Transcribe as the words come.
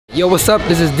Yo, what's up?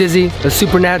 This is Dyzee of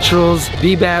Supernaturalz,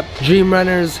 Bebop,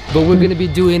 Dreamrunnerz, but we're gonna be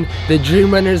doing the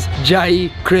Dreamrunnerz Chiayi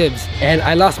CRIBS. And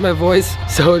I lost my voice,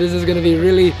 so this is gonna be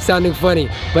really sounding funny.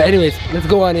 But anyways, let's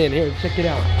go on in. Here, check it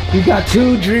out. We've got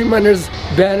two Dreamrunnerz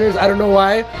banners, I don't know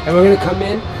why, and we're gonna come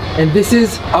in. And this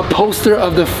is a poster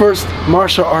of the first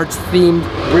martial arts themed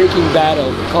breaking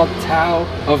battle called Tao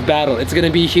of Battle. It's gonna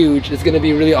be huge. It's gonna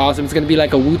be really awesome. It's gonna be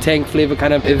like a Wu-Tang flavor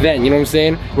kind of event, you know what I'm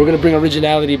saying? We're gonna bring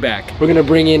originality back. We're gonna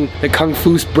bring in the Kung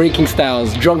Fu breaking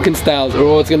styles, drunken styles.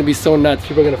 Oh, it's gonna be so nuts.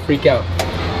 People are gonna freak out.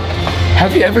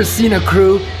 Have you ever seen a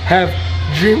crew have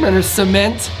Dreamrunnerz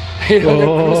cement? You know,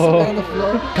 they're on the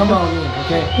floor. Come on in,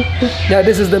 okay? Now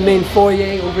this is the main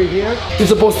foyer over here. There's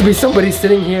supposed to be somebody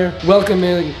sitting here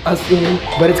welcoming us in,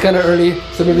 but it's kind of early,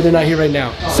 so maybe they're not here right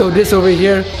now. So this over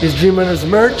here is Dreamrunnerz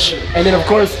merch, and then of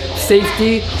course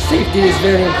safety. Safety is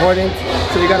very important,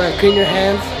 so you gotta clean your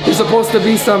hands. There's supposed to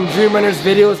be some Dreamrunnerz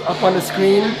videos up on the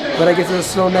screen, but I guess it's a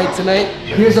slow night tonight.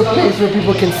 Here's a place where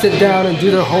people can sit down and do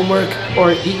their homework,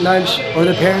 or eat lunch, or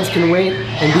their parents can wait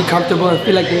and be comfortable and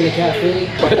feel like they're in a cafe.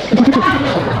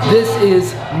 This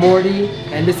is Morty,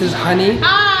 and this is Honey.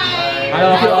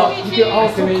 Hi! You can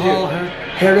also call her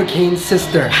Hurricane's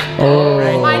sister. Oh.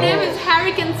 Right? My name is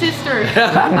Hurricane's sister.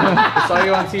 I saw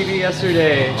you on TV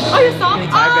yesterday. Oh, you saw me? In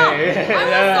Oh, I Taipei. was so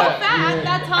fat at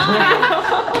that time.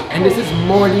 And this is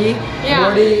Morty. Yeah.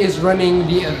 Morty is running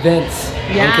the events.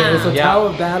 Yeah. Okay, so Tao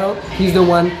of Battle, he's the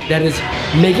one that is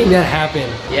making that happen.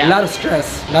 Yeah. A lot of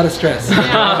stress, a lot of stress.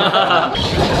 Yeah.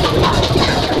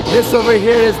 This over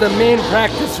here is the main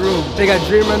practice room. They got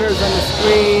Dreamrunnerz on the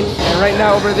screen, and right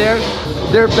now over there,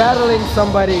 they're battling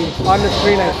somebody on the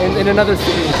screen in another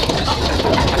city.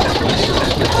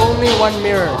 Only one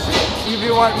mirror. If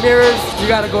you want mirrors, you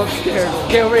gotta go upstairs.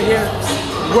 Okay, over here,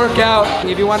 work out.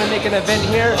 If you want to make an event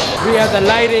here, we have the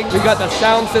lighting, we got the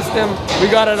sound system, we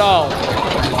got it all.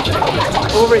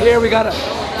 Over here, we got a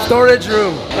storage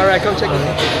room. All right, come check it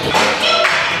out.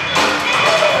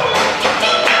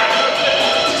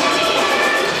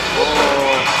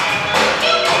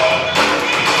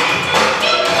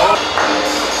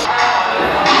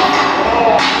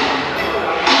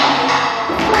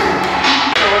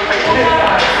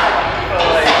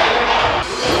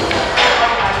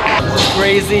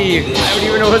 Crazy. I don't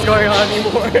even know what's going on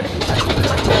anymore.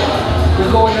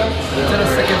 We're going up to the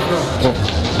second floor.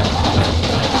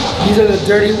 These are the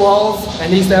dirty walls,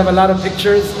 and these have a lot of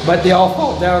pictures, but they all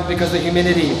fall down because the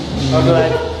humidity of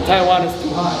like Taiwan is too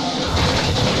hot.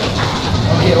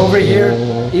 Okay, over here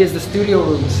is the studio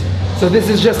rooms. So this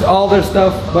is just all their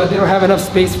stuff, but they don't have enough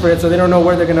space for it, so they don't know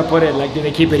where they're gonna put it. Like, do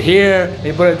they keep it here?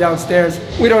 They put it downstairs?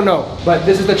 We don't know. But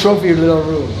this is the trophy little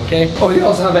room, okay? Oh, they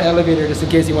also have an elevator, just in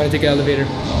case you want to take an elevator.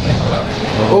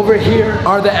 Over here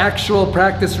are the actual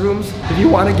practice rooms. If you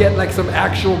want to get like some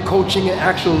actual coaching and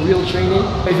actual real training,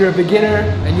 if you're a beginner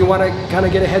and you want to kind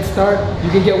of get a head start, you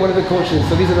can get one of the coaches.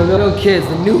 So these are the little kids,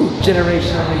 the new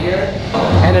generation over here,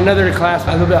 and another class,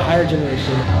 a little bit higher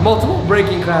generation. Multiple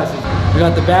breaking classes. We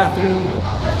got the bathroom.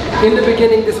 In the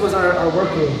beginning, this was our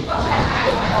workroom.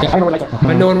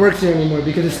 But no one works here anymore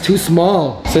because it's too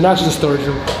small. So now it's just a storage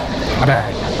room.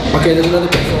 Okay, there's another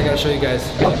place I gotta show you guys.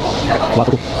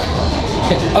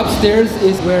 Upstairs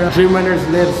is where Dreamrunnerz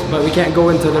lives, but we can't go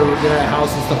into their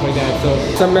house and stuff like that. So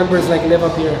some members like live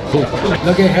up here.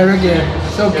 Look at her again,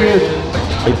 so cute.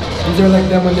 These are like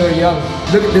them when they were young.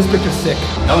 Look at this picture, sick.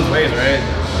 That one's waves, right?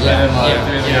 Yeah.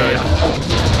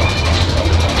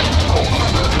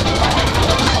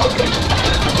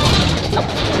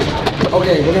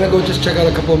 Okay, we're gonna go just check out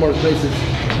a couple more places.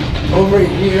 Over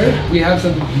here, we have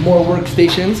some more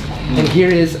workstations, and here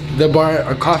is the bar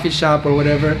or coffee shop or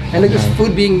whatever. And look, there's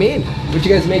food being made. What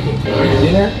you guys making?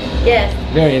 Dinner? Yes.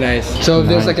 Very nice. So if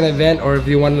there's like an event, or if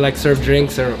you want to like serve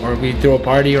drinks, or we throw a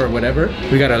party or whatever,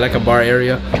 we got like a bar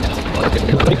area.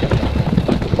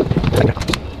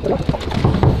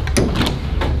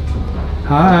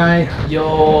 Hi.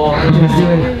 Yo.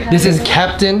 This is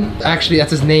Captain. Actually,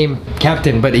 that's his name,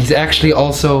 Captain. But he's actually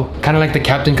also kind of like the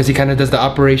captain because he kind of does the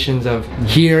operations of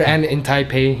here and in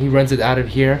Taipei. He runs it out of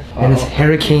here. And it's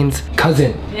Hurricane's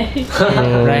cousin.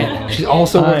 Right? She's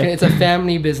also working. It's a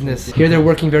family business. Here they're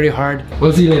working very hard.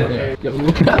 We'll see you later.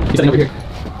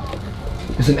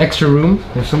 There's an extra room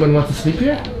if someone wants to sleep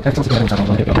here.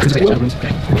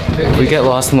 We get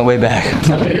lost on the way back.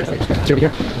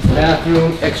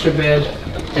 Bathroom, extra bed,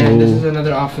 and this is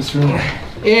another office room.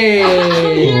 Hey!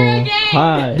 Here again.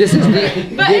 Hi. This is the.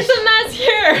 But it's a mess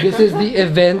here. This is the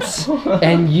events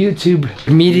and YouTube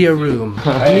media room.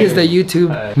 He is the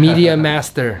YouTube media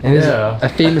master, and this is a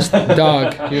famous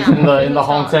dog. He was in the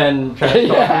Hong Ten trash talk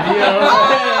video. How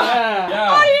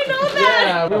do you know that?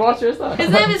 Yeah, we watch your stuff. His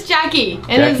name is Jackie,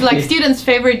 and he's like students'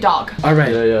 favorite dog. All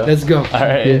right, Yeah. let's go. All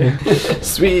right.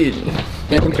 Sweet.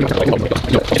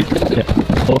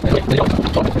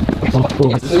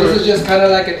 So this is just kind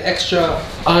of like an extra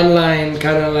online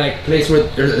kind of like place where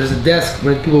there's a desk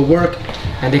where people work,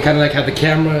 and they kind of like have the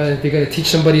camera. They're gonna teach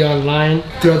somebody online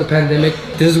throughout the pandemic.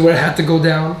 This is where I had to go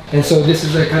down, and so this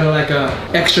is a kind of like a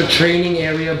extra training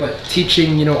area, but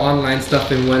teaching, you know, online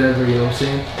stuff and whatever, you know what I'm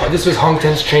saying? This was Hong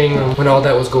Ten's training room when all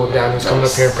that was going down. He was coming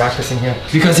up here and practicing here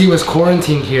because he was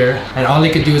quarantined here, and all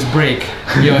he could do is break.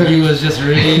 You know, he was just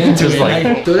really into it.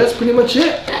 Like, so that's pretty much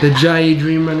it. The Chiayi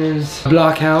Dreamrunnerz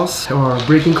block house or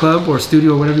breaking club or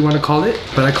studio or whatever you want to call it,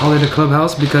 but I call it a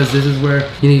clubhouse because this is where,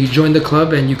 you know, you join the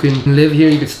club and you can live here,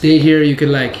 you can stay here, you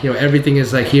can like, you know, everything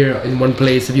is like here in one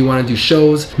place. If you want to do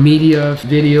shows, media,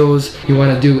 videos, you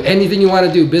want to do anything you want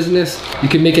to do, business, you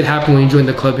can make it happen when you join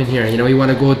the club in here. You know, you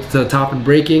want to go to the top and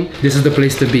breaking, this is the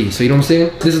place to be. So you know what I'm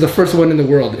saying? This is the first one in the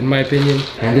world, in my opinion,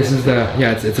 and this is the,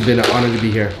 yeah, it's been an honor to be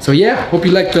here. So yeah, hope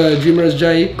you like the Dreamrunnerz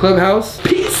Chiayi clubhouse.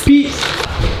 Peace.